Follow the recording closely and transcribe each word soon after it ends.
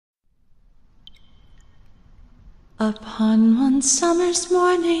Upon one summer's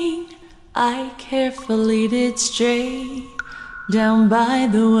morning, I carefully did stray down by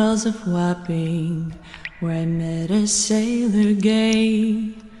the wells of Wapping, where I met a sailor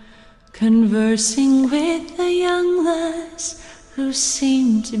gay, conversing with a young lass who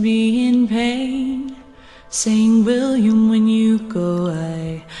seemed to be in pain, saying, "William, when you go,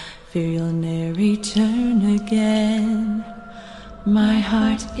 I fear you'll ne'er return again." My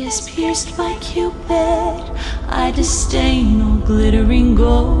heart is pierced by Cupid, I disdain all glittering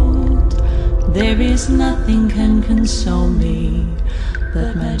gold. There is nothing can console me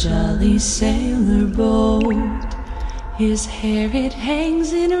but my jolly sailor bold. His hair it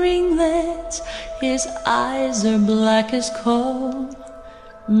hangs in ringlets, his eyes are black as coal.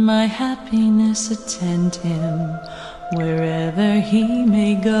 My happiness attend him wherever he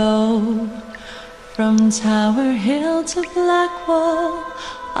may go. From Tower Hill to Blackwall,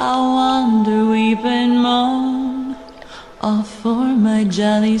 I'll wander, weep and moan, all for my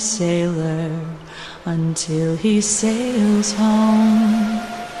jolly sailor, until he sails home.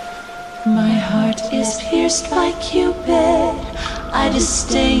 My heart is pierced by Cupid, I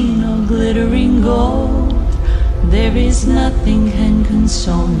disdain all glittering gold. There is nothing can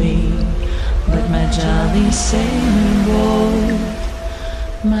console me but my jolly sailor bold.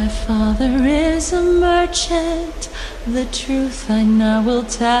 My father is a merchant, the truth I now will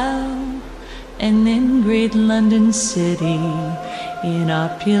tell, and in great London city in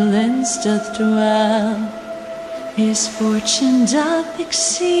opulence doth dwell. His fortune doth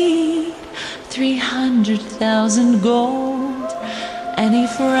exceed 300,000 gold, and he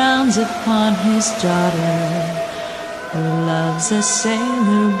frowns upon his daughter who loves a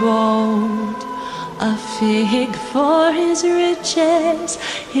sailor bold. A fig for his riches,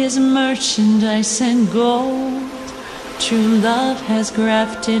 his merchandise and gold. True love has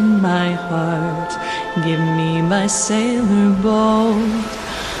grafted my heart, give me my sailor bold.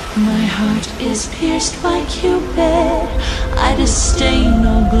 My heart is pierced by Cupid, I disdain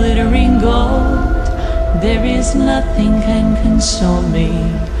all glittering gold. There is nothing can console me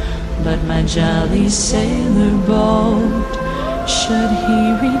but my jolly sailor bold. Should he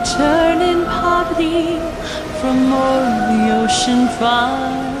return in poverty from o'er the ocean far,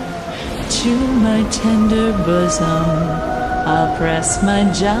 to my tender bosom I'll press my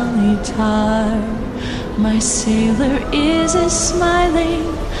jolly tar. My sailor is as smiling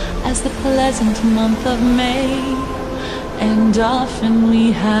as the pleasant month of May, and often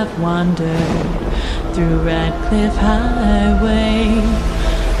we have wandered through Radcliffe Highway.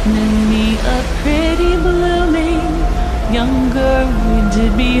 Many a pretty blooming young girl we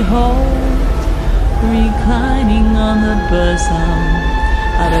did behold, reclining on the bosom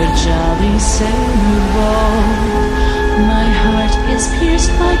of a jolly sailor bold. My heart is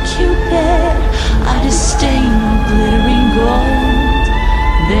pierced by Cupid, I disdain all glittering gold.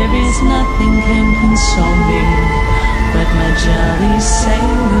 There is nothing can console me but my jolly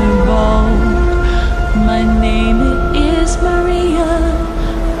sailor bold. My name it is Maria,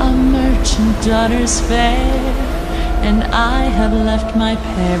 a merchant daughter's fair, and I have left my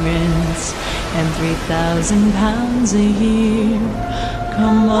parents and 3,000 pounds a year.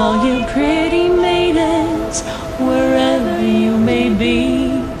 Come all you pretty maidens, wherever you may be,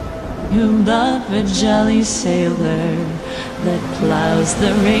 who love a jolly sailor that plows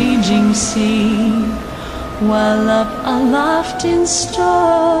the raging sea, while up aloft in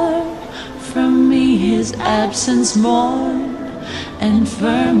storm from me his absence mourn, and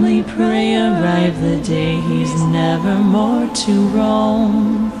firmly pray arrive the day he's never more to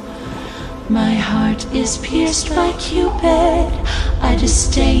roam. My heart is pierced by Cupid, I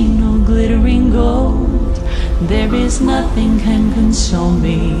disdain all glittering gold. There is nothing can console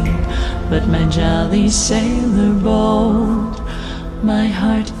me but my jolly sailor bold. My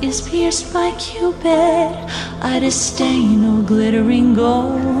heart is pierced by Cupid, I disdain all glittering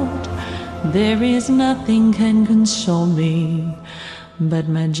gold. There is nothing can console me but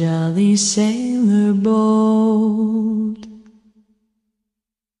my jolly sailor bold.